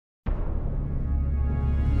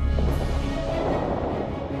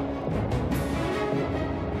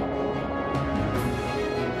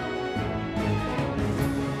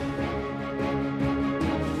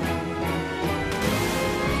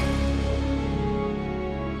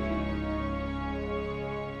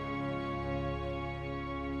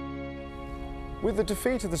With the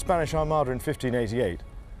defeat of the Spanish Armada in 1588,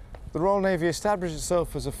 the Royal Navy established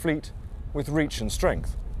itself as a fleet with reach and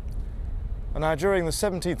strength. And now during the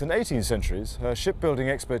 17th and 18th centuries, her shipbuilding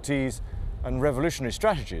expertise and revolutionary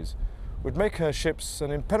strategies would make her ships an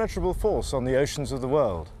impenetrable force on the oceans of the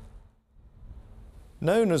world.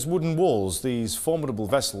 Known as wooden walls, these formidable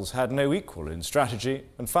vessels had no equal in strategy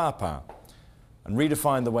and firepower, and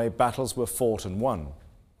redefined the way battles were fought and won.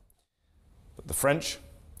 But the French,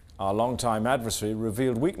 our longtime adversary,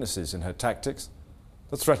 revealed weaknesses in her tactics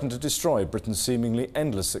that threatened to destroy Britain's seemingly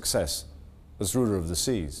endless success as ruler of the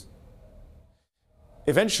seas.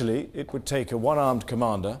 Eventually, it would take a one-armed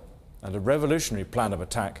commander and a revolutionary plan of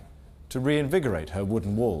attack to reinvigorate her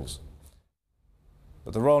wooden walls.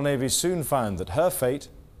 But the Royal Navy soon found that her fate,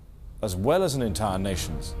 as well as an entire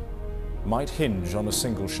nation's, might hinge on a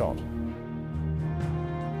single shot.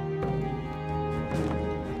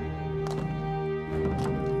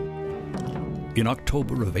 In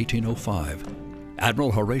October of 1805,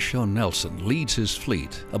 Admiral Horatio Nelson leads his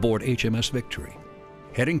fleet aboard HMS Victory,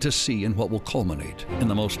 heading to sea in what will culminate in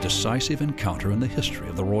the most decisive encounter in the history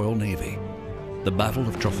of the Royal Navy, the Battle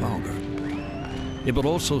of Trafalgar. It will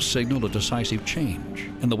also signal a decisive change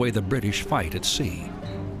in the way the British fight at sea,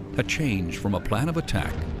 a change from a plan of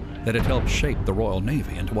attack that had helped shape the Royal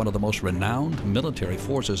Navy into one of the most renowned military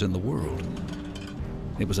forces in the world.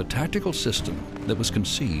 It was a tactical system that was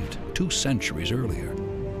conceived 2 centuries earlier.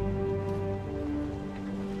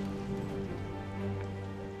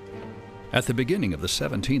 At the beginning of the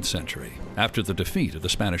 17th century, after the defeat of the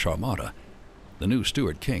Spanish Armada, the new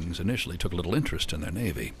Stuart kings initially took little interest in their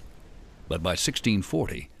navy. But by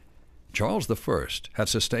 1640, Charles I had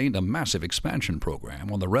sustained a massive expansion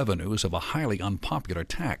program on the revenues of a highly unpopular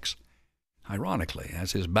tax. Ironically,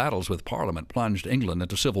 as his battles with Parliament plunged England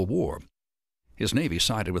into civil war, his navy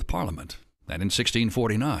sided with Parliament, and in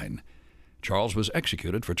 1649, Charles was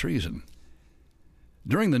executed for treason.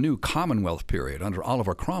 During the new Commonwealth period under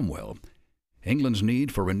Oliver Cromwell, England's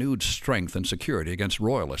need for renewed strength and security against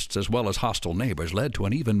royalists as well as hostile neighbors led to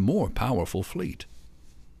an even more powerful fleet.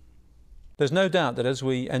 There's no doubt that as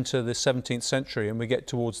we enter the 17th century and we get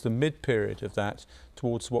towards the mid-period of that,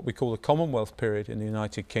 towards what we call the Commonwealth period in the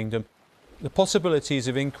United Kingdom, the possibilities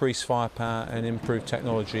of increased firepower and improved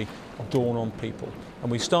technology dawn on people. And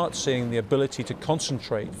we start seeing the ability to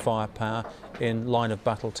concentrate firepower in line of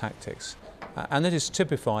battle tactics. And that is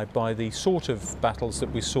typified by the sort of battles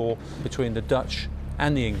that we saw between the Dutch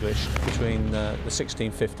and the English between the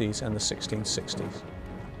 1650s and the 1660s.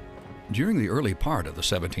 During the early part of the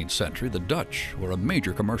 17th century, the Dutch were a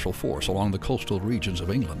major commercial force along the coastal regions of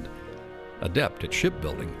England. Adept at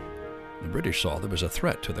shipbuilding, the British saw them as a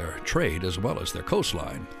threat to their trade as well as their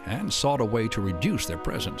coastline and sought a way to reduce their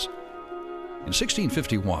presence. In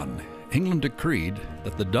 1651, England decreed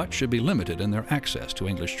that the Dutch should be limited in their access to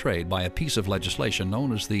English trade by a piece of legislation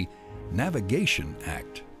known as the Navigation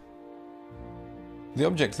Act. The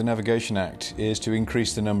object of the Navigation Act is to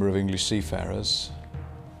increase the number of English seafarers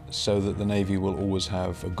so that the Navy will always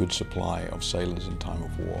have a good supply of sailors in time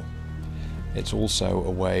of war. It's also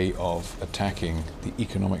a way of attacking the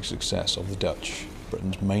economic success of the Dutch,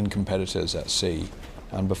 Britain's main competitors at sea.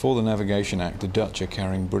 And before the Navigation Act, the Dutch are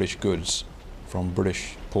carrying British goods from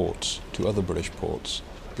British ports to other British ports.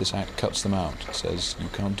 This act cuts them out. It says, you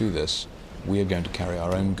can't do this. We are going to carry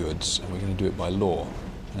our own goods, and we're going to do it by law.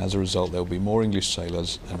 And as a result, there will be more English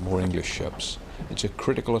sailors and more English ships. It's a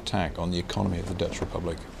critical attack on the economy of the Dutch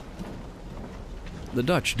Republic. The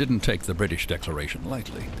Dutch didn't take the British declaration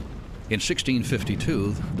lightly. In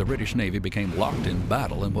 1652, the British Navy became locked in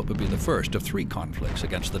battle in what would be the first of 3 conflicts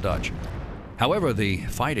against the Dutch. However, the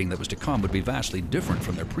fighting that was to come would be vastly different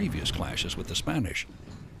from their previous clashes with the Spanish.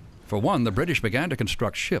 For one, the British began to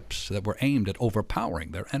construct ships that were aimed at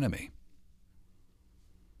overpowering their enemy.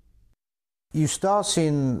 You start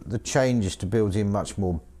seeing the changes to building much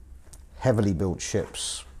more heavily built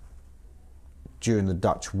ships during the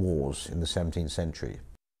Dutch wars in the 17th century.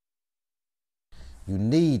 You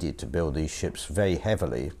needed to build these ships very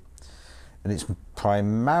heavily, and it's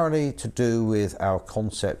primarily to do with our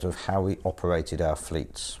concept of how we operated our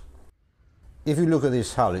fleets. If you look at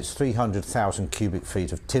this hull, it's 300,000 cubic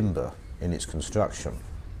feet of timber in its construction.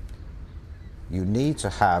 You need to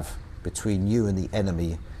have, between you and the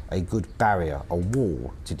enemy, a good barrier, a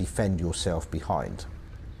wall, to defend yourself behind.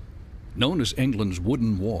 Known as England's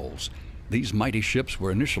wooden walls, these mighty ships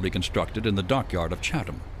were initially constructed in the dockyard of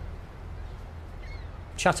Chatham.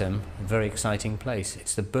 Chatham, a very exciting place.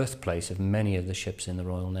 It's the birthplace of many of the ships in the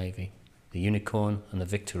Royal Navy. The Unicorn and the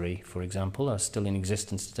Victory, for example, are still in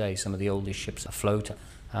existence today, some of the oldest ships afloat,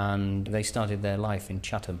 and they started their life in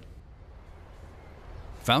Chatham.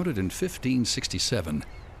 Founded in 1567,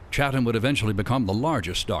 Chatham would eventually become the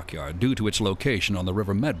largest dockyard due to its location on the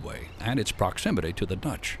River Medway and its proximity to the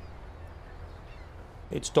Dutch.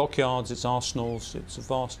 Its dockyards, its arsenals, its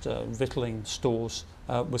vast victualling stores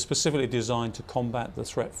were specifically designed to combat the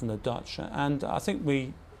threat from the Dutch. And I think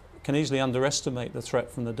we can easily underestimate the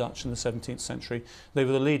threat from the Dutch in the 17th century. They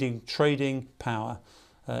were the leading trading power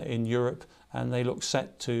in Europe, and they looked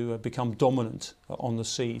set to become dominant on the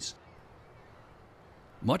seas.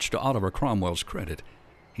 Much to Oliver Cromwell's credit,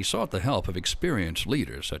 he sought the help of experienced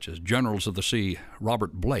leaders such as generals of the sea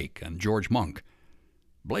Robert Blake and George Monk.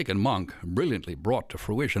 Blake and Monk brilliantly brought to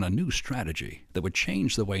fruition a new strategy that would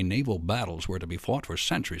change the way naval battles were to be fought for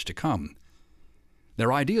centuries to come.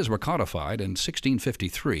 Their ideas were codified in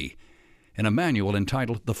 1653 in a manual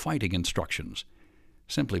entitled The Fighting Instructions.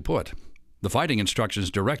 Simply put, the fighting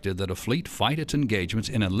instructions directed that a fleet fight its engagements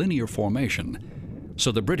in a linear formation,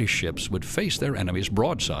 so the British ships would face their enemies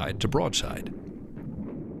broadside to broadside.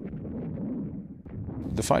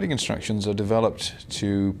 The fighting instructions are developed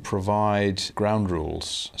to provide ground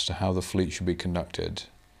rules as to how the fleet should be conducted,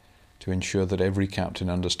 to ensure that every captain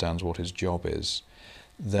understands what his job is.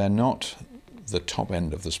 They're not the top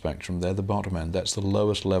end of the spectrum, they're the bottom end. That's the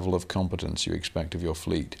lowest level of competence you expect of your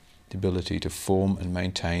fleet, the ability to form and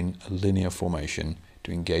maintain a linear formation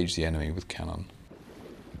to engage the enemy with cannon.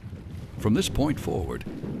 From this point forward,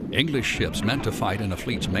 English ships meant to fight in a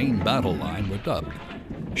fleet's main battle line were dubbed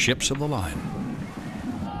ships of the line.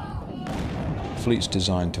 Fleets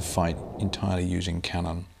designed to fight entirely using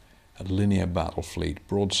cannon, a linear battle fleet,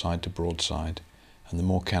 broadside to broadside, and the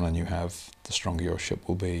more cannon you have, the stronger your ship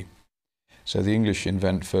will be. So the English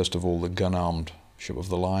invent first of all the gun-armed ship of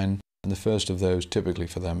the line, and the first of those typically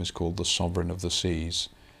for them is called the Sovereign of the Seas,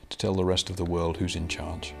 to tell the rest of the world who's in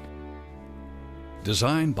charge.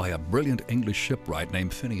 Designed by a brilliant English shipwright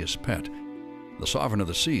named Phineas Pett, the Sovereign of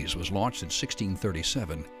the Seas was launched in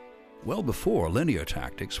 1637, well before linear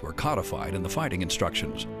tactics were codified in the fighting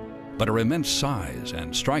instructions. But her immense size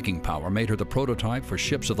and striking power made her the prototype for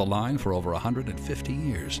ships of the line for over 150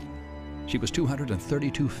 years. She was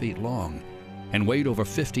 232 feet long and weighed over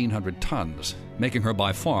 1,500 tons, making her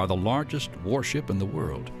by far the largest warship in the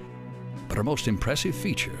world. But her most impressive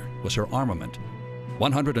feature was her armament,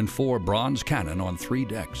 104 bronze cannon on 3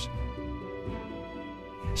 decks.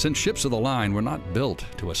 Since ships of the line were not built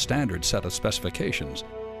to a standard set of specifications,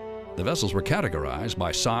 the vessels were categorized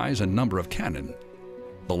by size and number of cannon.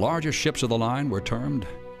 The largest ships of the line were termed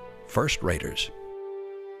first-raters.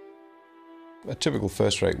 A typical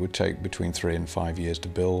first rate would take between 3 and 5 years to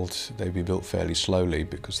build. They'd be built fairly slowly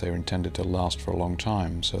because they were intended to last for a long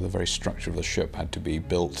time, so the very structure of the ship had to be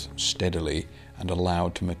built steadily and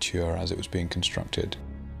allowed to mature as it was being constructed.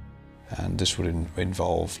 And this would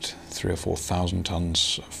involve 3,000 or 4,000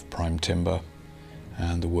 tons of prime timber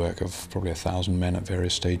and the work of probably 1,000 men at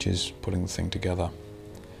various stages putting the thing together.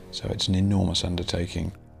 So it's an enormous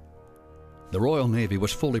undertaking. The Royal Navy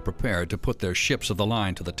was fully prepared to put their ships of the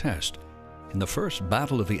line to the test in the first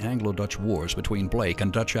battle of the Anglo-Dutch Wars between Blake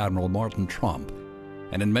and Dutch Admiral Martin Tromp.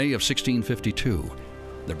 And in May of 1652,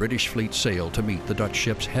 the British fleet sailed to meet the Dutch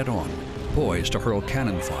ships head-on, poised to hurl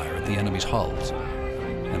cannon fire at the enemy's hulls.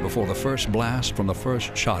 And before the first blast from the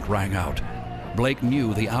first shot rang out, Blake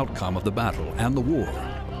knew the outcome of the battle and the war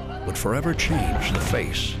would forever change the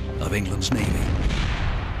face of England's Navy.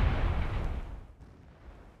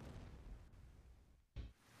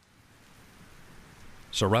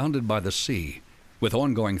 Surrounded by the sea, with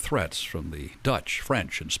ongoing threats from the Dutch,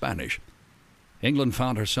 French, and Spanish, England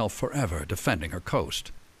found herself forever defending her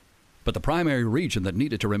coast. But the primary region that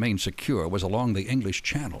needed to remain secure was along the English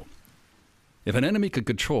Channel. If an enemy could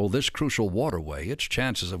control this crucial waterway, its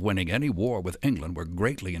chances of winning any war with England were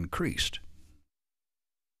greatly increased.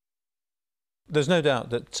 There's no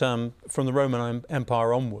doubt that from the Roman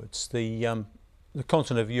Empire onwards, the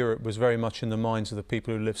continent of Europe was very much in the minds of the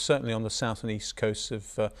people who lived certainly on the south and east coasts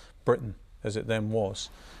of Britain, as it then was.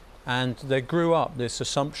 And there grew up this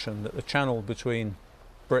assumption that the channel between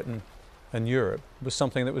Britain and Europe was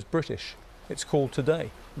something that was British. It's called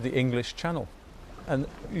today the English Channel. And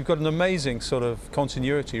you've got an amazing sort of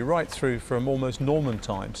continuity right through from almost Norman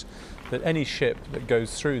times, that any ship that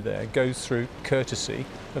goes through there goes through courtesy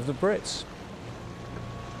of the Brits.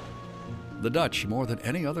 The Dutch, more than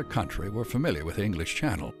any other country, were familiar with the English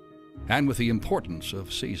Channel and with the importance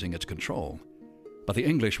of seizing its control. But the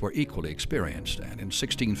English were equally experienced, and in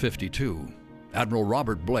 1652, Admiral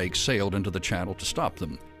Robert Blake sailed into the Channel to stop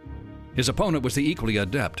them. His opponent was the equally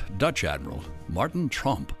adept Dutch Admiral Martin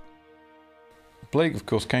Tromp. Blake, of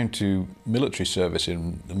course, came to military service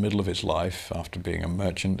in the middle of his life after being a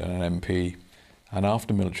merchant and an MP, And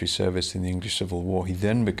after military service in the English Civil War, he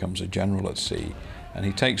then becomes a general at sea, and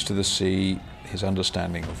he takes to the sea his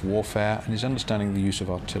understanding of warfare and his understanding of the use of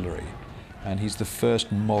artillery. And he's the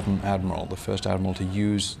first modern admiral, the first admiral to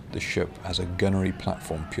use the ship as a gunnery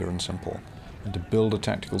platform, pure and simple, and to build a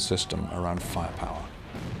tactical system around firepower.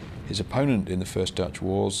 His opponent in the First Dutch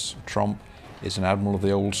Wars, Tromp, is an admiral of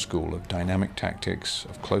the old school of dynamic tactics,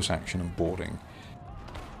 of close action and boarding.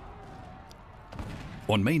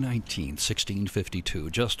 On May 19, 1652,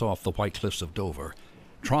 just off the White Cliffs of Dover,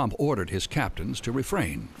 Tromp ordered his captains to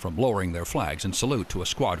refrain from lowering their flags in salute to a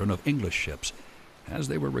squadron of English ships, as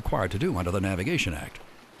they were required to do under the Navigation Act.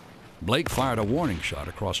 Blake fired a warning shot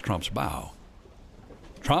across Tromp's bow.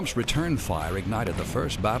 Tromp's return fire ignited the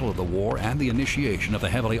first battle of the war and the initiation of the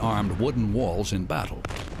heavily armed wooden walls in battle.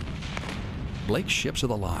 Blake's ships of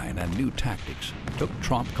the line and new tactics took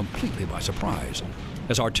Tromp completely by surprise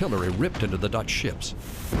as artillery ripped into the Dutch ships.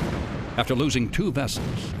 After losing 2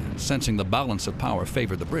 vessels and sensing the balance of power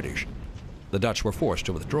favored the British, the Dutch were forced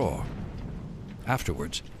to withdraw.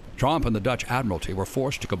 Afterwards, Tromp and the Dutch Admiralty were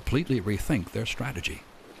forced to completely rethink their strategy.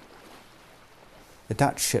 The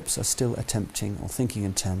Dutch ships are still attempting or thinking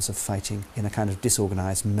in terms of fighting in a kind of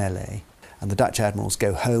disorganized melee. And the Dutch admirals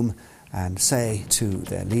go home and say to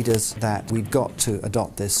their leaders that we've got to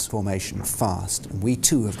adopt this formation fast, and we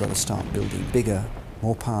too have got to start building bigger,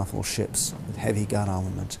 more powerful ships with heavy gun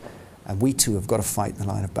armament, and we too have got to fight in the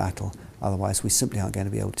line of battle, otherwise we simply aren't going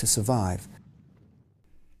to be able to survive.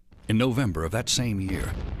 In November of that same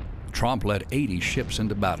year, Tromp led 80 ships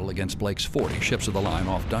into battle against Blake's 40 ships of the line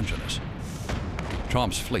off Dungeness.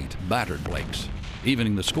 Tromp's fleet battered Blake's,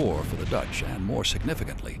 evening the score for the Dutch, and more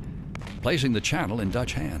significantly, placing the Channel in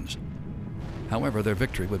Dutch hands. However, their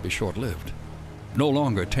victory would be short-lived. No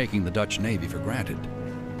longer taking the Dutch Navy for granted,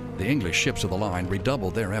 the English ships of the line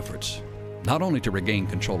redoubled their efforts, not only to regain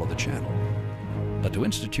control of the Channel, but to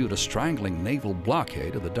institute a strangling naval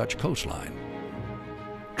blockade of the Dutch coastline.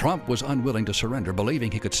 Tromp was unwilling to surrender,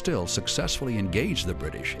 believing he could still successfully engage the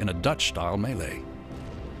British in a Dutch-style melee.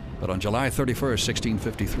 But on July 31,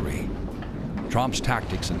 1653, Tromp's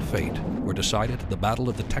tactics and fate were decided at the Battle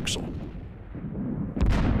of the Texel.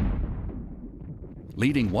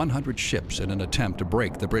 Leading 100 ships in an attempt to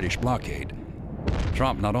break the British blockade,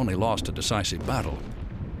 Tromp not only lost a decisive battle,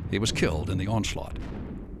 he was killed in the onslaught.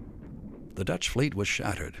 The Dutch fleet was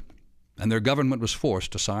shattered, and their government was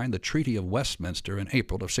forced to sign the Treaty of Westminster in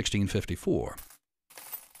April of 1654.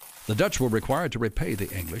 The Dutch were required to repay the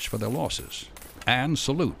English for their losses and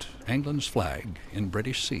salute England's flag in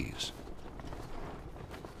British seas.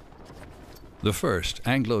 The First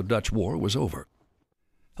Anglo-Dutch War was over.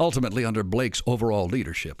 Ultimately, under Blake's overall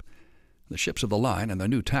leadership, the ships of the line and their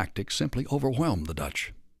new tactics simply overwhelmed the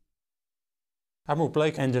Dutch. Admiral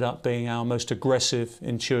Blake ended up being our most aggressive,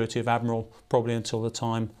 intuitive admiral probably until the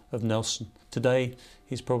time of Nelson. Today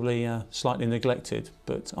he's probably slightly neglected,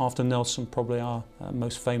 but after Nelson probably our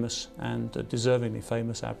most famous and deservingly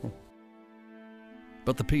famous admiral.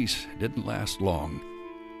 But the peace didn't last long.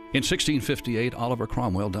 In 1658, Oliver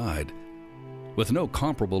Cromwell died. With no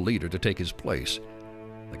comparable leader to take his place,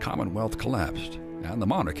 the Commonwealth collapsed and the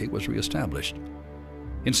monarchy was reestablished.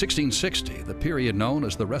 In 1660, the period known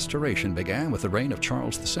as the Restoration began with the reign of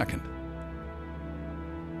Charles II.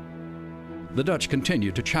 The Dutch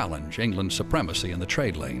continued to challenge England's supremacy in the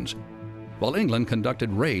trade lanes, while England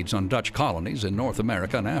conducted raids on Dutch colonies in North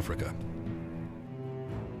America and Africa.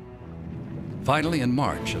 Finally, in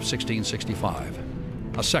March of 1665,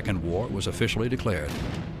 a second war was officially declared.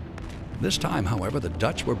 This time, however, the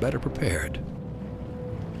Dutch were better prepared.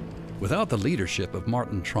 Without the leadership of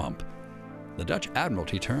Martin Tromp, the Dutch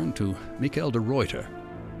Admiralty turned to Michiel de Ruyter,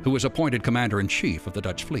 who was appointed commander-in-chief of the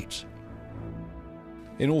Dutch fleets.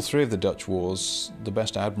 In all 3 of the Dutch wars, the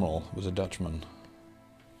best admiral was a Dutchman.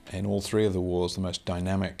 In all 3 of the wars, the most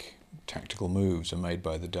dynamic tactical moves are made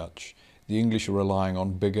by the Dutch. The English are relying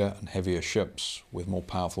on bigger and heavier ships with more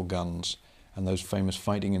powerful guns and those famous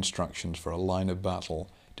fighting instructions for a line of battle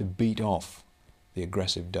to beat off the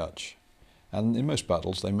aggressive Dutch. And in most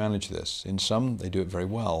battles they manage this. In some they do it very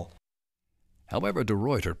well. However, de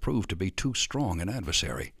Ruyter proved to be too strong an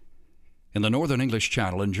adversary. In the northern English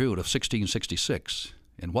Channel in June of 1666,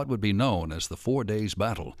 in what would be known as the 4 Days'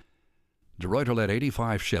 Battle, de Ruyter led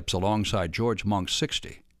 85 ships alongside George Monk's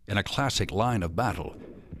 60 in a classic line of battle.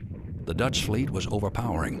 The Dutch fleet was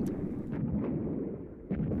overpowering.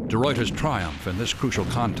 De Ruyter's triumph in this crucial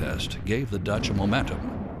contest gave the Dutch a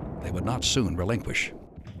momentum they would not soon relinquish.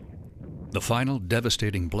 The final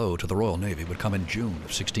devastating blow to the Royal Navy would come in June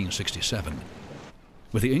of 1667.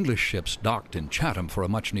 With the English ships docked in Chatham for a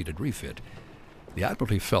much-needed refit, the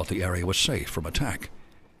Admiralty felt the area was safe from attack.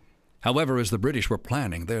 However, as the British were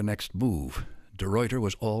planning their next move, de Ruyter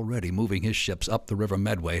was already moving his ships up the River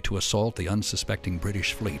Medway to assault the unsuspecting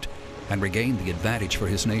British fleet and regain the advantage for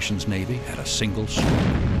his nation's navy at a single stroke.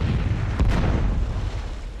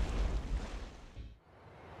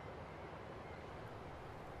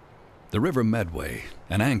 The River Medway,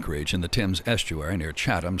 an anchorage in the Thames estuary near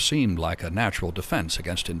Chatham, seemed like a natural defense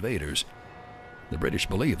against invaders. The British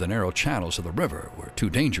believed the narrow channels of the river were too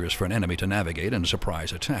dangerous for an enemy to navigate in a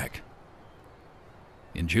surprise attack.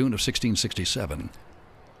 In June of 1667,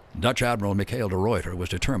 Dutch Admiral Mikhail de Ruyter was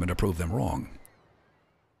determined to prove them wrong.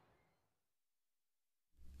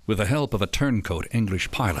 With the help of a turncoat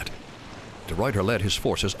English pilot, de Ruyter led his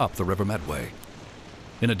forces up the River Medway.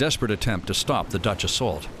 In a desperate attempt to stop the Dutch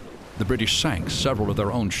assault, the British sank several of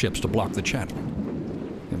their own ships to block the channel.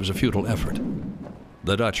 It was a futile effort.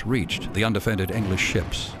 The Dutch reached the undefended English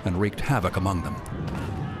ships and wreaked havoc among them.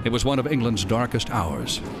 It was one of England's darkest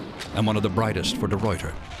hours, and one of the brightest for de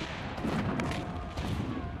Ruyter.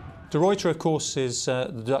 De Ruyter, of course, is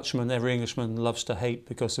the Dutchman every Englishman loves to hate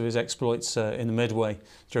because of his exploits in the Medway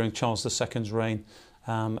during Charles II's reign.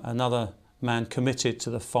 Another man committed to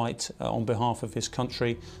the fight on behalf of his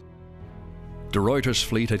country. De Ruyter's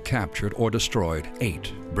fleet had captured or destroyed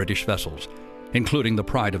 8 British vessels, including the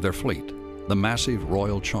pride of their fleet, the massive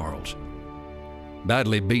Royal Charles.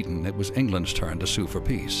 Badly beaten, it was England's turn to sue for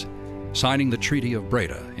peace, signing the Treaty of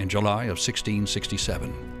Breda in July of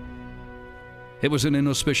 1667. It was an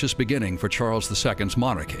inauspicious beginning for Charles II's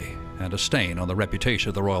monarchy and a stain on the reputation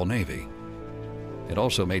of the Royal Navy. It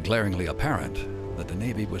also made glaringly apparent that the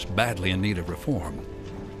Navy was badly in need of reform.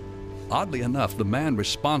 Oddly enough, the man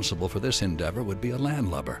responsible for this endeavor would be a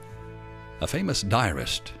landlubber, a famous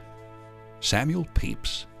diarist, Samuel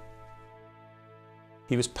Pepys.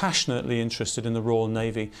 He was passionately interested in the Royal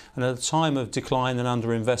Navy, and at a time of decline and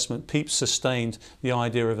underinvestment, Pepys sustained the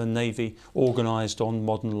idea of a navy organised on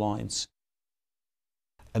modern lines.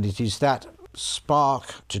 And it is that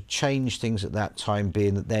spark to change things at that time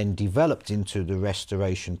being that then developed into the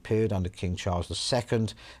Restoration period under King Charles II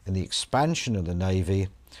and the expansion of the Navy,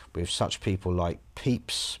 with such people like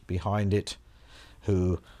Pepys behind it,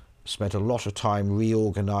 who spent a lot of time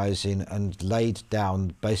reorganising and laid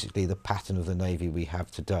down basically the pattern of the Navy we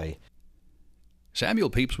have today.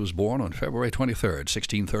 Samuel Pepys was born on February 23,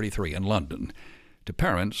 1633 in London, to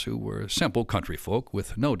parents who were simple country folk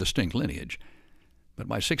with no distinct lineage. But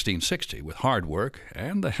by 1660, with hard work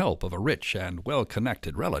and the help of a rich and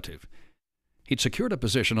well-connected relative, he'd secured a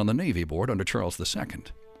position on the Navy Board under Charles II.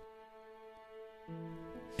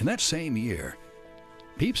 In that same year,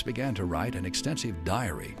 Pepys began to write an extensive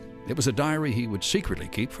diary. It was a diary he would secretly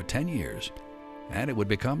keep for 10 years, and it would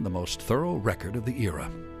become the most thorough record of the era.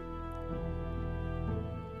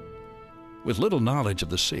 With little knowledge of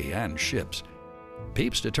the sea and ships,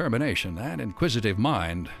 Pepys' determination and inquisitive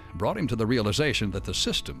mind brought him to the realization that the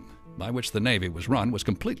system by which the Navy was run was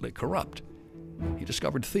completely corrupt. He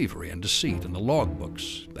discovered thievery and deceit in the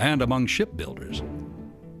logbooks and among shipbuilders.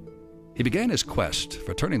 He began his quest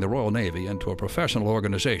for turning the Royal Navy into a professional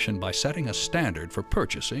organization by setting a standard for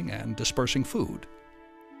purchasing and dispersing food.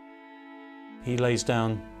 He lays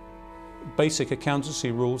down basic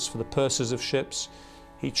accountancy rules for the pursers of ships.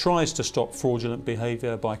 He tries to stop fraudulent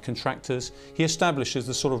behaviour by contractors. He establishes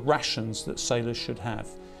the sort of rations that sailors should have.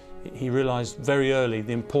 He realised very early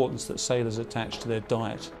the importance that sailors attach to their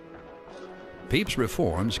diet. Pepys'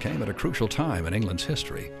 reforms came at a crucial time in England's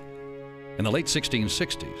history. In the late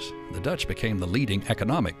 1660s, the Dutch became the leading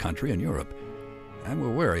economic country in Europe and were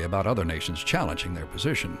wary about other nations challenging their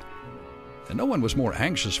position. And no one was more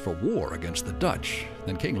anxious for war against the Dutch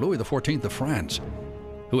than King Louis XIV of France,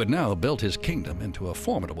 who had now built his kingdom into a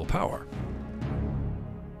formidable power.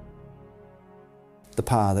 The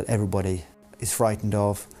power that everybody is frightened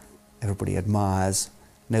of, everybody admires,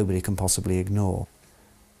 nobody can possibly ignore.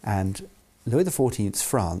 And Louis XIV's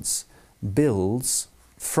France builds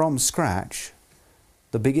from scratch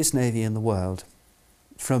the biggest navy in the world.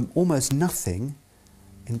 From almost nothing,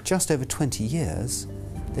 in just over 20 years,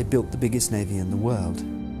 they built the biggest navy in the world.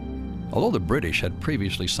 Although the British had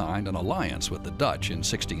previously signed an alliance with the Dutch in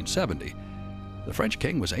 1670, the French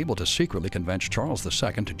king was able to secretly convince Charles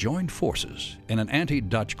II to join forces in an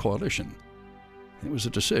anti-Dutch coalition. It was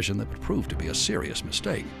a decision that would prove to be a serious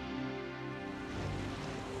mistake.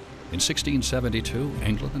 In 1672,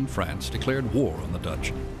 England and France declared war on the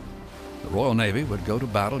Dutch. The Royal Navy would go to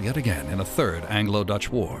battle yet again in a third Anglo-Dutch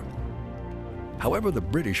war. However, the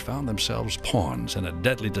British found themselves pawns in a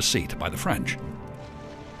deadly deceit by the French.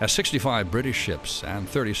 As 65 British ships and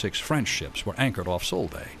 36 French ships were anchored off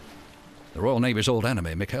Solvay, the Royal Navy's old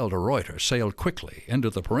enemy, Mikhail de Ruyter, sailed quickly into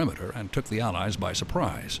the perimeter and took the Allies by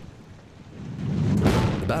surprise.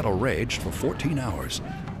 battle raged for 14 hours.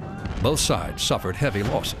 Both sides suffered heavy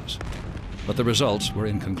losses, but the results were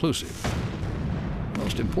inconclusive.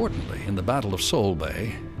 Most importantly, in the Battle of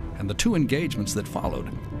Solebay and the two engagements that followed,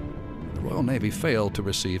 the Royal Navy failed to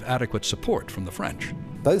receive adequate support from the French.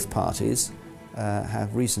 Both parties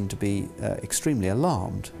have reason to be extremely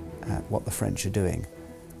alarmed at what the French are doing.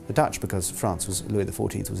 The Dutch, because Louis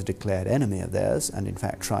XIV was a declared enemy of theirs and in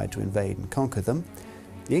fact tried to invade and conquer them.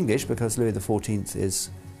 The English, because Louis XIV is,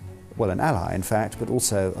 well, an ally in fact, but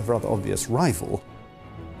also a rather obvious rival.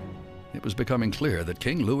 It was becoming clear that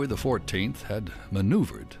King Louis XIV had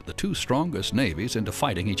maneuvered the two strongest navies into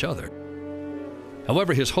fighting each other.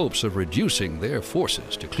 However, his hopes of reducing their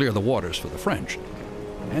forces to clear the waters for the French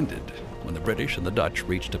ended when the British and the Dutch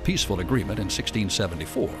reached a peaceful agreement in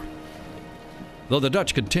 1674. Though the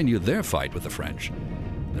Dutch continued their fight with the French,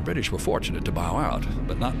 the British were fortunate to bow out,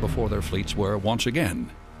 but not before their fleets were once again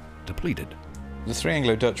depleted. The three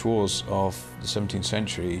Anglo-Dutch wars of the 17th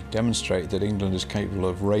century demonstrate that England is capable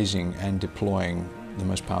of raising and deploying the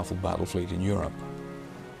most powerful battle fleet in Europe.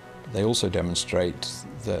 They also demonstrate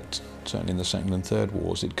that, certainly in the Second and Third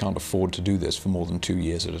Wars, it can't afford to do this for more than 2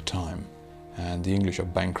 years at a time. And the English are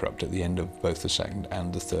bankrupt at the end of both the Second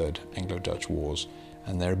and the Third Anglo-Dutch wars,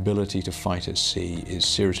 and their ability to fight at sea is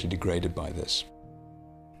seriously degraded by this.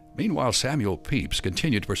 Meanwhile, Samuel Pepys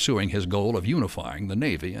continued pursuing his goal of unifying the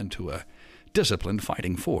Navy into a disciplined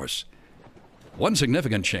fighting force. One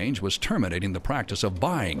significant change was terminating the practice of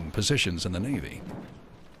buying positions in the Navy.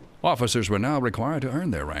 Officers were now required to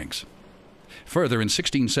earn their ranks. Further, in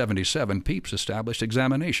 1677, Pepys established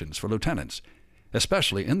examinations for lieutenants,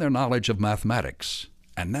 especially in their knowledge of mathematics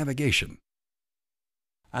and navigation.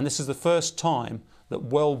 And this is the first time that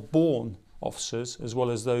well-born officers, as well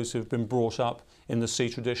as those who have been brought up in the sea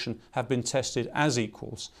tradition, have been tested as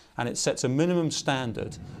equals, and it sets a minimum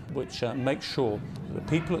standard which makes sure that the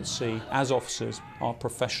people at sea as officers are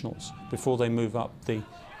professionals before they move up the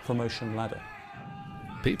promotion ladder.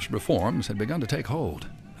 Pepys' reforms had begun to take hold,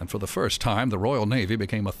 and for the first time the Royal Navy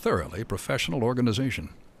became a thoroughly professional organization.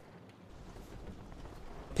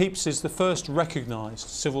 Pepys is the first recognised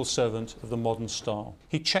civil servant of the modern style.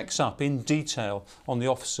 He checks up in detail on the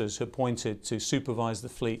officers appointed to supervise the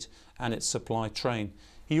fleet and its supply train.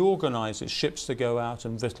 He organises ships to go out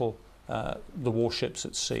and victual the warships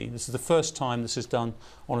at sea. This is the first time this is done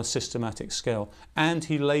on a systematic scale. And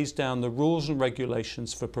he lays down the rules and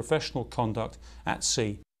regulations for professional conduct at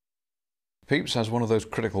sea. Pepys has one of those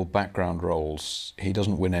critical background roles. He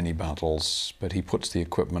doesn't win any battles, but he puts the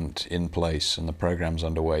equipment in place and the programs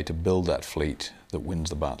underway to build that fleet that wins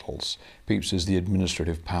the battles. Pepys is the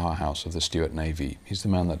administrative powerhouse of the Stuart Navy. He's the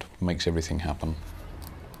man that makes everything happen.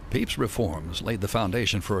 Pepys' reforms laid the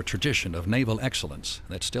foundation for a tradition of naval excellence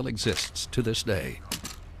that still exists to this day.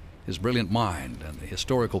 His brilliant mind and the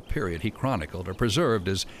historical period he chronicled are preserved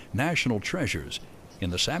as national treasures in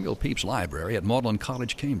the Samuel Pepys Library at Magdalen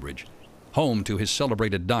College, Cambridge, home to his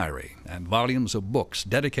celebrated diary and volumes of books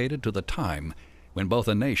dedicated to the time when both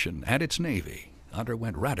a nation and its navy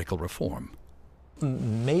underwent radical reform.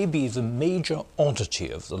 Maybe the major oddity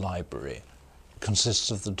of the library consists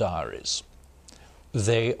of the diaries.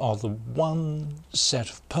 They are the one set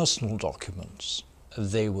of personal documents.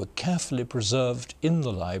 They were carefully preserved in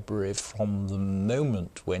the library from the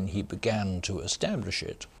moment when he began to establish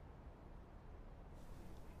it.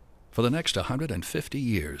 For the next 150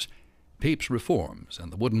 years, Pepys' reforms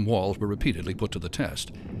and the wooden walls were repeatedly put to the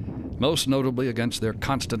test, most notably against their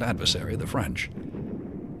constant adversary, the French.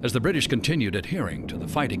 As the British continued adhering to the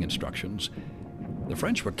fighting instructions, the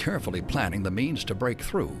French were carefully planning the means to break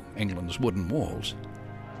through England's wooden walls.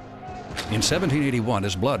 In 1781,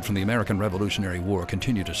 as blood from the American Revolutionary War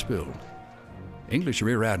continued to spill, English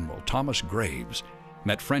Rear Admiral Thomas Graves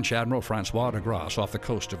met French Admiral Francois de Grasse off the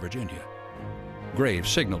coast of Virginia. Graves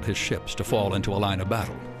signaled his ships to fall into a line of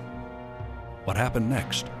battle. What happened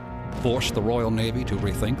next forced the Royal Navy to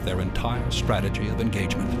rethink their entire strategy of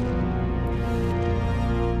engagement.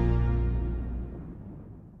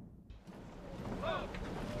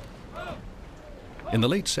 In the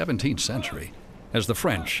late 17th century, as the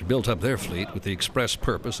French built up their fleet with the express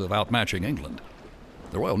purpose of outmatching England,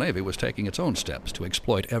 the Royal Navy was taking its own steps to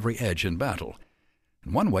exploit every edge in battle.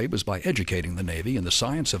 And one way was by educating the Navy in the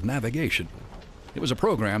science of navigation. It was a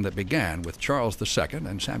program that began with Charles II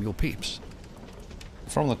and Samuel Pepys.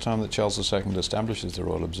 From the time that Charles II establishes the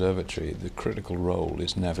Royal Observatory, the critical role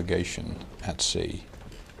is navigation at sea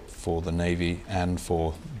for the Navy and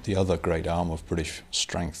for the other great arm of British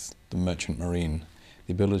strength, the merchant marine.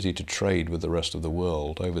 The ability to trade with the rest of the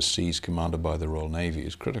world over seas commanded by the Royal Navy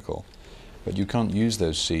is critical. But you can't use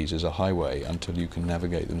those seas as a highway until you can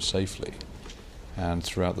navigate them safely. And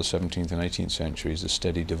throughout the 17th and 18th centuries, the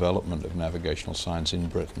steady development of navigational science in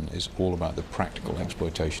Britain is all about the practical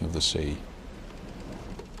exploitation of the sea.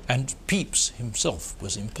 And Pepys himself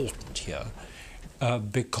was important here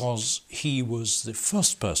because he was the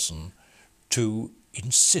first person to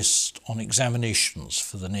insist on examinations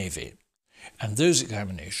for the Navy. And those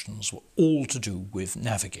examinations were all to do with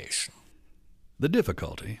navigation. The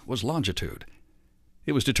difficulty was longitude.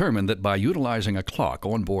 It was determined that by utilizing a clock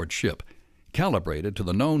on board ship, calibrated to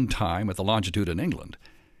the known time at the longitude in England,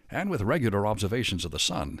 and with regular observations of the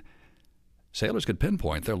sun, sailors could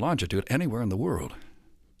pinpoint their longitude anywhere in the world.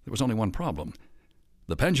 There was only one problem.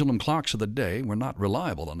 The pendulum clocks of the day were not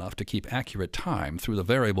reliable enough to keep accurate time through the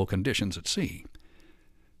variable conditions at sea.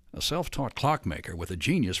 A self-taught clockmaker with a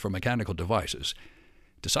genius for mechanical devices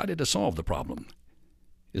decided to solve the problem.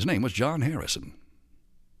 His name was John Harrison.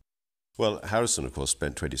 Well, Harrison, of course,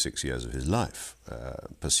 spent 26 years of his life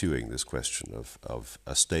pursuing this question of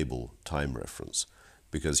a stable time reference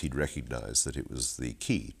because he'd recognized that it was the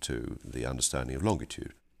key to the understanding of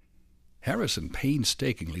longitude. Harrison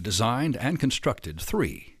painstakingly designed and constructed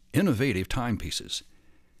 3 innovative timepieces,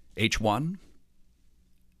 H1,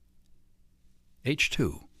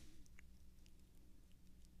 H2,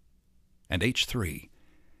 and H3.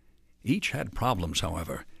 Each had problems,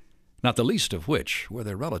 however, not the least of which were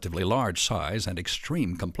their relatively large size and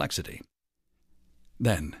extreme complexity.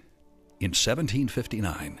 Then, in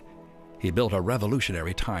 1759, he built a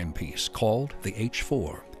revolutionary timepiece called the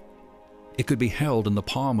H4. It could be held in the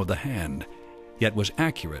palm of the hand, yet was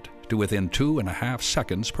accurate to within 2.5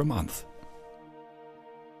 seconds per month.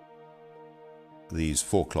 These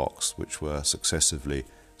 4 clocks, which were successively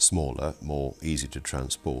smaller, more easy to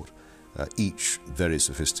transport, each very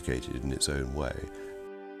sophisticated in its own way,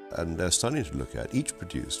 and they're stunning to look at, each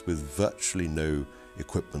produced with virtually no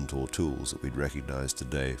equipment or tools that we'd recognize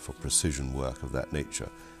today for precision work of that nature,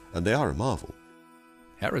 and they are a marvel.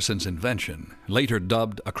 Harrison's invention, later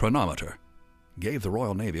dubbed a chronometer, gave the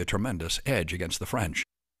Royal Navy a tremendous edge against the French.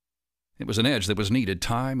 It was an edge that was needed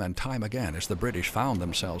time and time again as the British found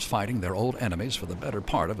themselves fighting their old enemies for the better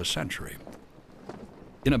part of a century.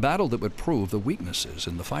 In a battle that would prove the weaknesses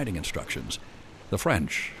in the fighting instructions, the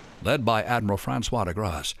French, led by Admiral Francois de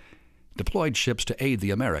Grasse, deployed ships to aid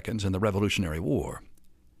the Americans in the Revolutionary War.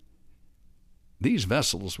 These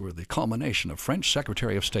vessels were the culmination of French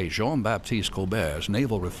Secretary of State Jean-Baptiste Colbert's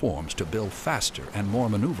naval reforms to build faster and more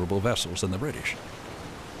maneuverable vessels than the British.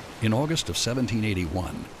 In August of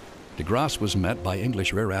 1781, de Grasse was met by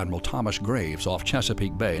English Rear Admiral Thomas Graves off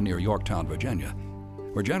Chesapeake Bay near Yorktown, Virginia,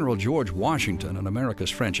 where General George Washington and America's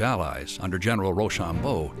French allies under General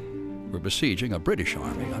Rochambeau were besieging a British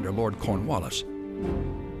army under Lord Cornwallis.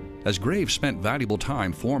 As Graves spent valuable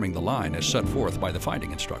time forming the line as set forth by the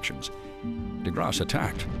fighting instructions, de Grasse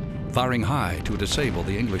attacked, firing high to disable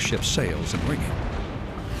the English ship's sails and rigging.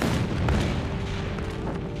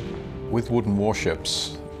 With wooden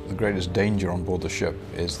warships, the greatest danger on board the ship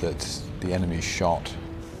is that the enemy's shot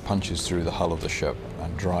punches through the hull of the ship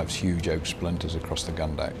and drives huge oak splinters across the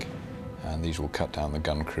gun deck, and these will cut down the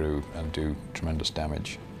gun crew and do tremendous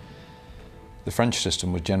damage. The French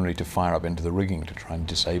system was generally to fire up into the rigging to try and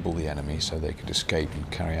disable the enemy so they could escape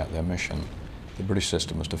and carry out their mission. The British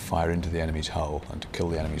system was to fire into the enemy's hull and to kill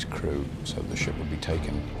the enemy's crew so the ship would be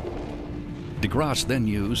taken. De Grasse then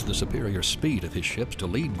used the superior speed of his ships to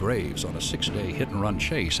lead Graves on a 6-day hit-and-run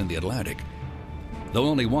chase in the Atlantic. Though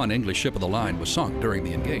only one English ship of the line was sunk during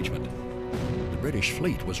the engagement, the British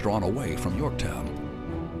fleet was drawn away from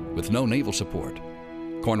Yorktown. With no naval support,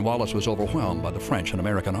 Cornwallis was overwhelmed by the French and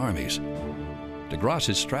American armies. De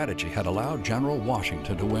Grasse's strategy had allowed General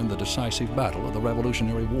Washington to win the decisive battle of the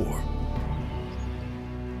Revolutionary War.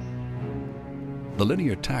 The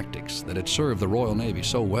linear tactics that had served the Royal Navy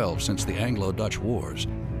so well since the Anglo-Dutch Wars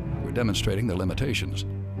were demonstrating their limitations.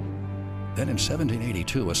 Then in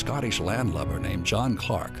 1782, a Scottish landlubber named John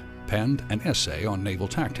Clarke penned an essay on naval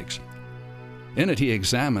tactics. In it, he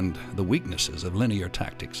examined the weaknesses of linear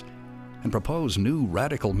tactics and proposed new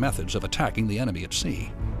radical methods of attacking the enemy at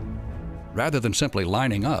sea. Rather than simply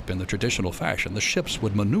lining up in the traditional fashion, the ships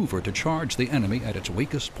would maneuver to charge the enemy at its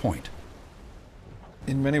weakest point.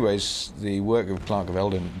 In many ways, the work of Clarke of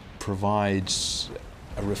Eldon provides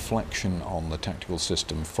a reflection on the tactical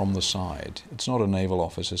system from the side. It's not a naval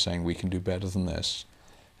officer saying we can do better than this.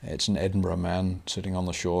 It's an Edinburgh man sitting on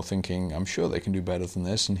the shore thinking, I'm sure they can do better than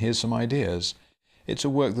this, and here's some ideas. It's a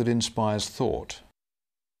work that inspires thought.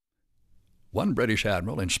 One British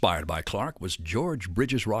admiral inspired by Clarke was George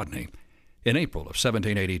Bridges Rodney. In April of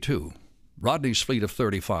 1782, Rodney's fleet of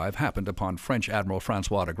 35 happened upon French Admiral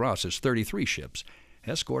Francois de Grasse's 33 ships,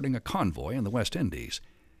 escorting a convoy in the West Indies.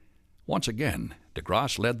 Once again, de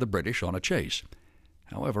Grasse led the British on a chase.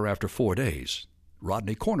 However, after 4 days,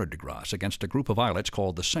 Rodney cornered de Grasse against a group of islets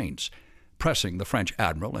called the Saints, pressing the French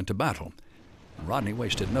admiral into battle. Rodney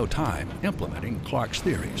wasted no time implementing Clark's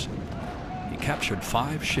theories. He captured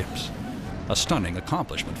 5 ships, a stunning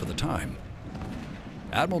accomplishment for the time.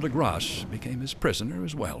 Admiral de Grasse became his prisoner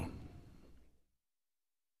as well.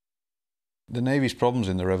 The Navy's problems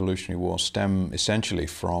in the Revolutionary War stem essentially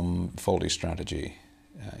from faulty strategy.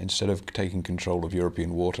 Instead of taking control of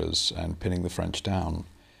European waters and pinning the French down,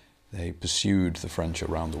 they pursued the French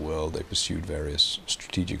around the world, they pursued various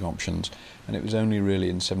strategic options, and it was only really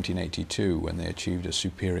in 1782, when they achieved a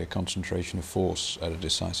superior concentration of force at a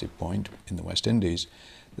decisive point in the West Indies,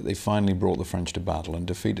 that they finally brought the French to battle and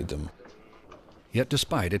defeated them. Yet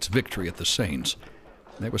despite its victory at the Saints,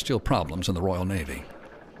 there were still problems in the Royal Navy.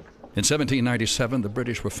 In 1797, the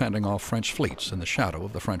British were fending off French fleets in the shadow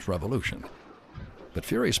of the French Revolution. But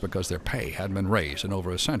furious because their pay hadn't been raised in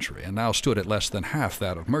over a century and now stood at less than half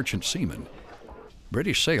that of merchant seamen,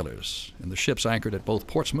 British sailors in the ships anchored at both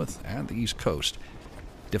Portsmouth and the East Coast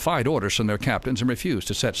defied orders from their captains and refused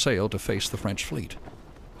to set sail to face the French fleet.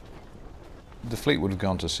 The fleet would have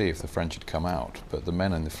gone to sea if the French had come out, but the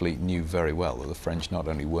men in the fleet knew very well that the French not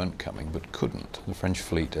only weren't coming, but couldn't. The French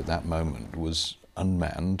fleet at that moment was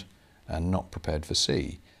unmanned and not prepared for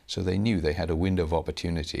sea. So they knew they had a window of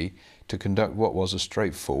opportunity to conduct what was a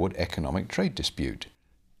straightforward economic trade dispute.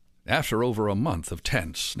 After over a month of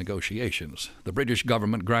tense negotiations, the British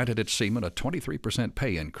government granted its seamen a 23%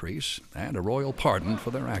 pay increase and a royal pardon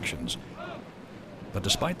for their actions. But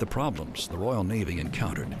despite the problems the Royal Navy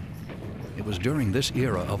encountered, it was during this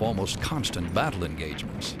era of almost constant battle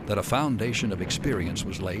engagements that a foundation of experience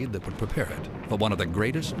was laid that would prepare it for one of the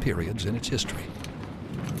greatest periods in its history.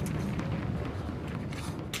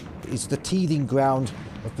 It's the teething ground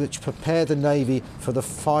of which prepared the Navy for the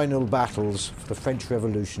final battles for the French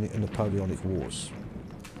Revolution and Napoleonic Wars.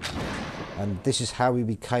 And this is how we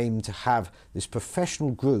became to have this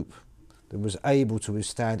professional group that was able to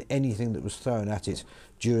withstand anything that was thrown at it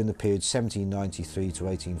during the period 1793 to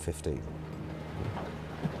 1815.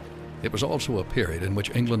 It was also a period in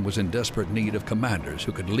which England was in desperate need of commanders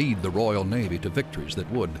who could lead the Royal Navy to victories that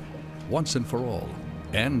would, once and for all,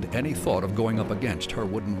 end any thought of going up against her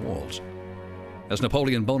wooden walls. As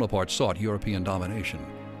Napoleon Bonaparte sought European domination,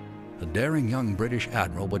 the daring young British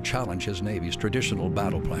admiral would challenge his navy's traditional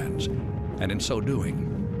battle plans, and in so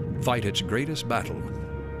doing, fight its greatest battle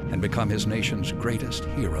and become his nation's greatest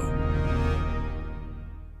hero.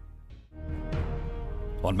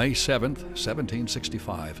 On May 7,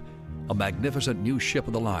 1765, a magnificent new ship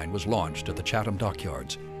of the line was launched at the Chatham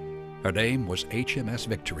dockyards. Her name was HMS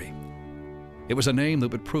Victory. It was a name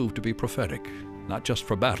that would prove to be prophetic, not just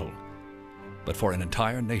for battle, but for an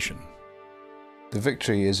entire nation. The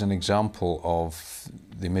Victory is an example of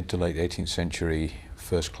the mid to late 18th century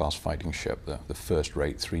first-class fighting ship, the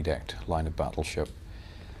first-rate three-decked line of battle ship.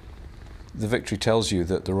 The Victory tells you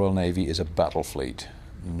that the Royal Navy is a battle fleet,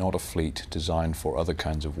 not a fleet designed for other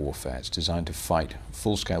kinds of warfare. It's designed to fight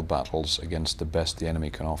full-scale battles against the best the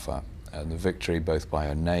enemy can offer. And the Victory, both by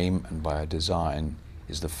her name and by her design,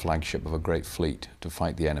 is the flagship of a great fleet to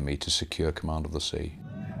fight the enemy to secure command of the sea.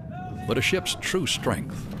 But a ship's true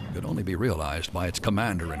strength could only be realized by its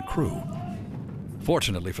commander and crew.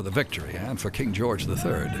 Fortunately for the Victory and for King George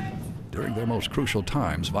III, during their most crucial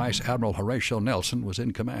times, Vice Admiral Horatio Nelson was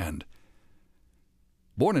in command.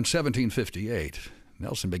 Born in 1758,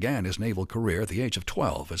 Nelson began his naval career at the age of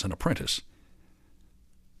 12 as an apprentice.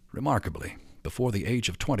 Remarkably, before the age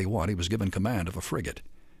of 21, he was given command of a frigate.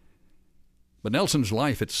 But Nelson's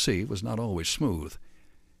life at sea was not always smooth.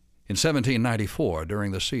 In 1794,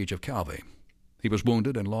 during the siege of Calvi, he was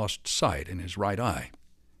wounded and lost sight in his right eye.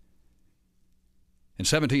 In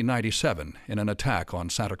 1797, in an attack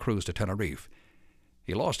on Santa Cruz de Tenerife,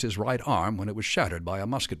 he lost his right arm when it was shattered by a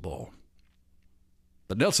musket ball.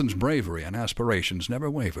 But Nelson's bravery and aspirations never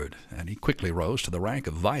wavered, and he quickly rose to the rank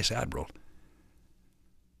of Vice Admiral.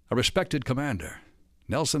 A respected commander,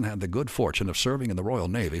 Nelson had the good fortune of serving in the Royal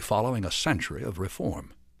Navy following a century of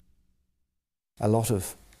reform. A lot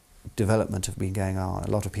of development have been going on.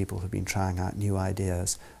 A lot of people have been trying out new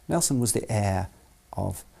ideas. Nelson was the heir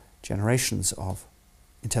of generations of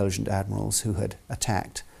intelligent admirals who had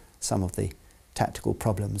attacked some of the tactical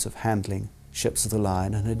problems of handling ships of the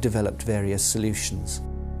line and had developed various solutions.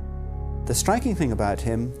 The striking thing about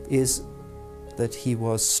him is that he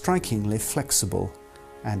was strikingly flexible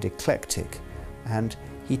and eclectic, and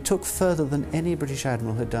he took further than any British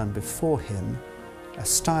admiral had done before him a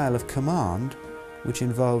style of command which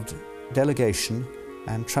involved delegation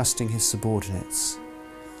and trusting his subordinates.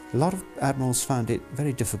 A lot of admirals found it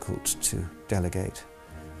very difficult to delegate.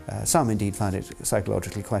 Some indeed found it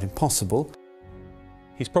psychologically quite impossible.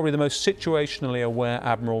 He's probably the most situationally aware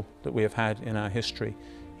admiral that we have had in our history.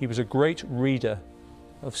 He was a great reader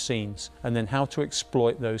of scenes and then how to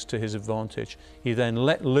exploit those to his advantage. He then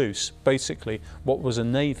let loose, basically, what was a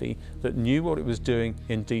navy that knew what it was doing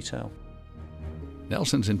in detail.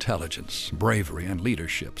 Nelson's intelligence, bravery, and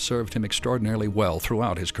leadership served him extraordinarily well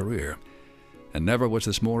throughout his career, and never was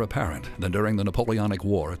this more apparent than during the Napoleonic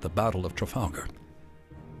War at the Battle of Trafalgar.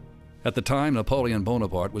 At the time, Napoleon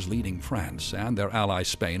Bonaparte was leading France and their ally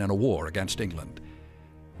Spain in a war against England.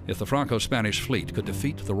 If the Franco-Spanish fleet could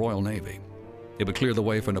defeat the Royal Navy, it would clear the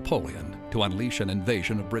way for Napoleon to unleash an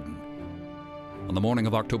invasion of Britain. On the morning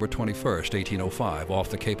of October 21st, 1805, off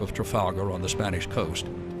the Cape of Trafalgar on the Spanish coast,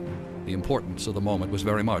 the importance of the moment was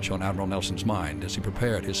very much on Admiral Nelson's mind as he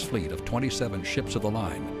prepared his fleet of 27 ships of the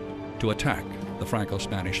line to attack the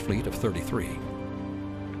Franco-Spanish fleet of 33.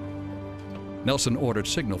 Nelson ordered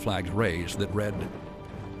signal flags raised that read,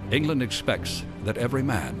 "England expects that every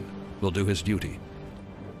man will do his duty."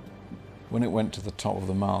 When it went to the top of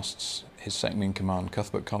the masts, his second-in-command,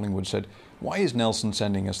 Cuthbert Collingwood, said, "Why is Nelson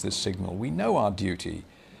sending us this signal? We know our duty."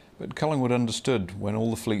 But Collingwood understood, when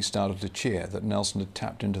all the fleet started to cheer, that Nelson had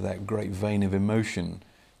tapped into that great vein of emotion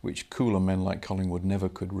which cooler men like Collingwood never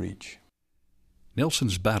could reach.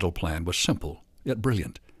 Nelson's battle plan was simple, yet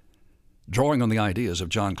brilliant. Drawing on the ideas of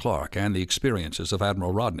John Clark and the experiences of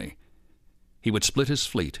Admiral Rodney, he would split his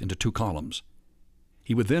fleet into two columns.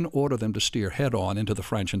 He would then order them to steer head-on into the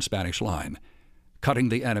French and Spanish line, cutting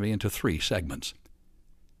the enemy into three segments.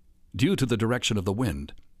 Due to the direction of the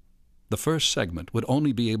wind, the first segment would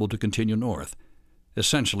only be able to continue north,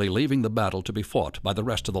 essentially leaving the battle to be fought by the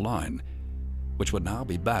rest of the line, which would now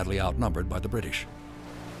be badly outnumbered by the British.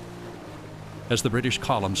 As the British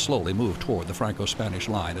column slowly moved toward the Franco-Spanish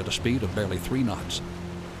line at a speed of barely 3 knots,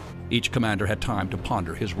 each commander had time to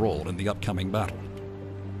ponder his role in the upcoming battle.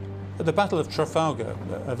 At the Battle of Trafalgar,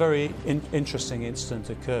 a very interesting incident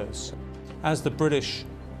occurs. As the British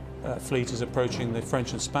fleet is approaching the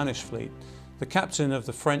French and Spanish fleet, the captain of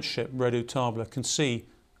the French ship, Redoutable, can see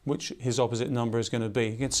which his opposite number is going to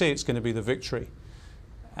be. He can see it's going to be the Victory.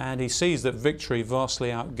 And he sees that Victory vastly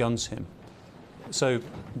outguns him. So,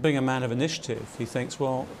 being a man of initiative, he thinks,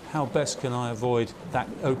 well, how best can I avoid that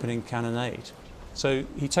opening cannonade? So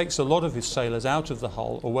he takes a lot of his sailors out of the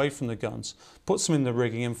hull, away from the guns, puts them in the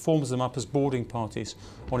rigging and forms them up as boarding parties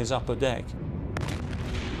on his upper deck.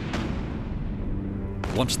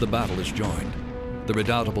 Once the battle is joined, the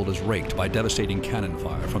Redoutable is raked by devastating cannon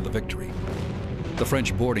fire from the Victory. The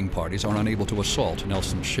French boarding parties are unable to assault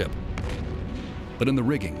Nelson's ship. But in the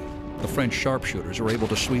rigging, the French sharpshooters are able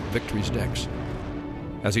to sweep Victory's decks.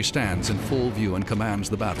 As he stands in full view and commands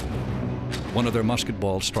the battle, one of their musket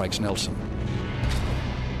balls strikes Nelson.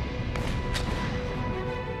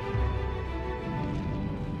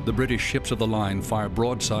 The British ships of the line fire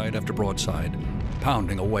broadside after broadside,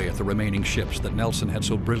 pounding away at the remaining ships that Nelson had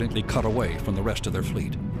so brilliantly cut away from the rest of their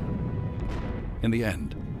fleet. In the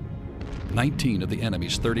end, 19 of the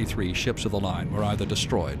enemy's 33 ships of the line were either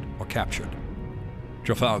destroyed or captured.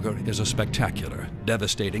 Trafalgar is a spectacular,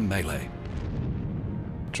 devastating melee.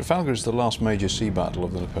 Trafalgar is the last major sea battle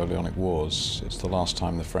of the Napoleonic Wars. It's the last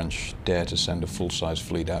time the French dare to send a full-size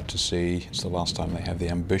fleet out to sea. It's the last time they have the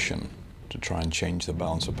ambition to try and change the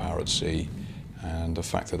balance of power at sea. And the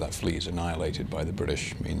fact that that fleet is annihilated by the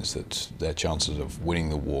British means that their chances of winning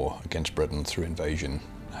the war against Britain through invasion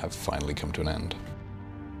have finally come to an end.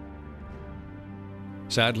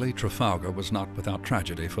 Sadly, Trafalgar was not without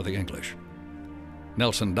tragedy for the English.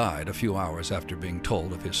 Nelson died a few hours after being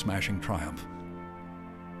told of his smashing triumph.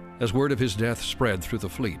 As word of his death spread through the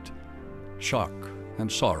fleet, shock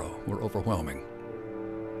and sorrow were overwhelming.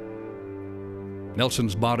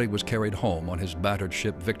 Nelson's body was carried home on his battered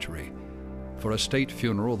ship Victory for a state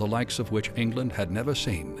funeral the likes of which England had never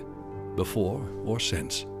seen, before or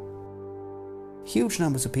since. Huge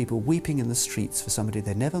numbers of people weeping in the streets for somebody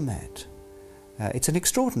they never met. It's an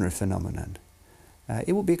extraordinary phenomenon.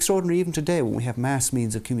 It will be extraordinary even today when we have mass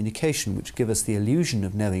means of communication which give us the illusion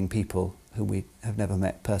of knowing people whom we have never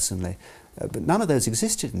met personally. But none of those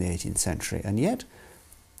existed in the 18th century, and yet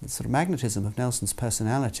the sort of magnetism of Nelson's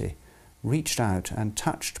personality reached out and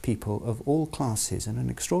touched people of all classes in an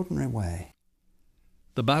extraordinary way.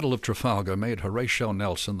 The Battle of Trafalgar made Horatio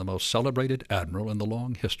Nelson the most celebrated admiral in the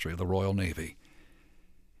long history of the Royal Navy.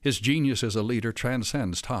 His genius as a leader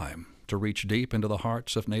transcends time to reach deep into the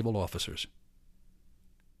hearts of naval officers.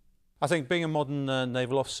 I think being a modern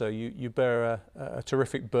naval officer, you bear a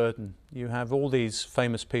terrific burden. You have all these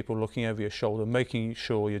famous people looking over your shoulder, making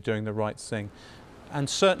sure you're doing the right thing. And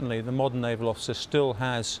certainly the modern naval officer still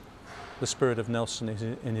has the spirit of Nelson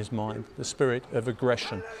in his mind, the spirit of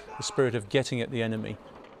aggression, the spirit of getting at the enemy.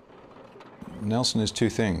 Nelson is two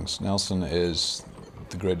things. Nelson is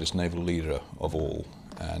the greatest naval leader of all,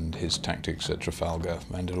 and his tactics at Trafalgar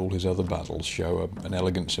and at all his other battles show an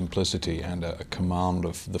elegant simplicity and a command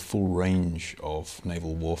of the full range of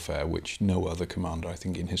naval warfare which no other commander, I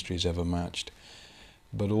think, in history has ever matched.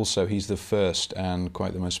 But also he's the first and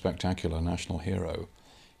quite the most spectacular national hero.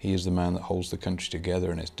 He is the man that holds the country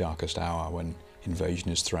together in its darkest hour when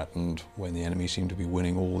invasion is threatened, when the enemy seem to be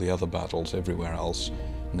winning all the other battles everywhere else.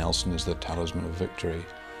 Nelson is the talisman of victory.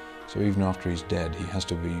 So even after he's dead, he has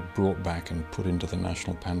to be brought back and put into the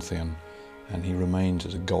national pantheon, and he remains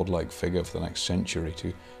as a godlike figure for the next century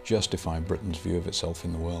to justify Britain's view of itself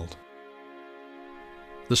in the world.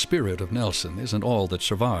 The spirit of Nelson isn't all that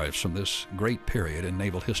survives from this great period in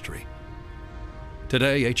naval history.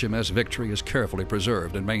 Today, HMS Victory is carefully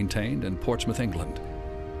preserved and maintained in Portsmouth, England.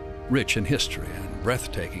 Rich in history and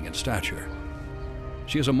breathtaking in stature,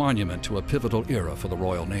 she is a monument to a pivotal era for the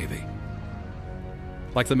Royal Navy.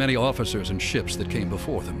 Like the many officers and ships that came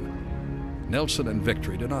before them, Nelson and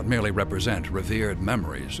Victory do not merely represent revered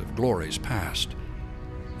memories of glories past.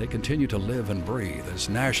 They continue to live and breathe as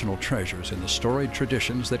national treasures in the storied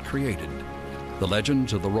traditions that created the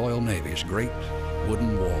legends of the Royal Navy's great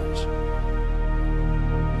wooden walls.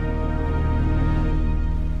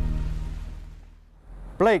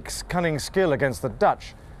 Blake's cunning skill against the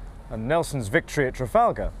Dutch and Nelson's victory at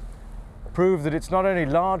Trafalgar prove that it's not only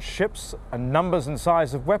large ships and numbers and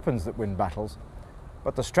size of weapons that win battles,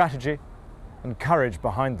 but the strategy and courage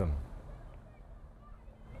behind them.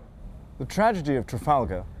 The tragedy of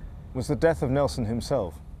Trafalgar was the death of Nelson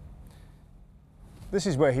himself. This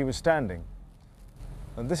is where he was standing,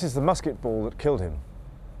 and this is the musket ball that killed him.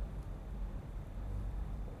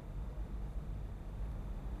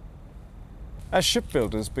 As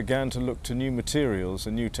shipbuilders began to look to new materials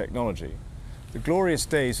and new technology, the glorious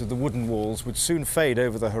days of the wooden walls would soon fade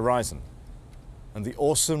over the horizon, and the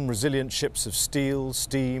awesome, resilient ships of steel,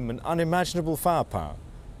 steam, and unimaginable firepower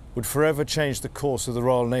would forever change the course of the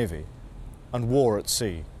Royal Navy and war at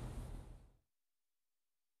sea.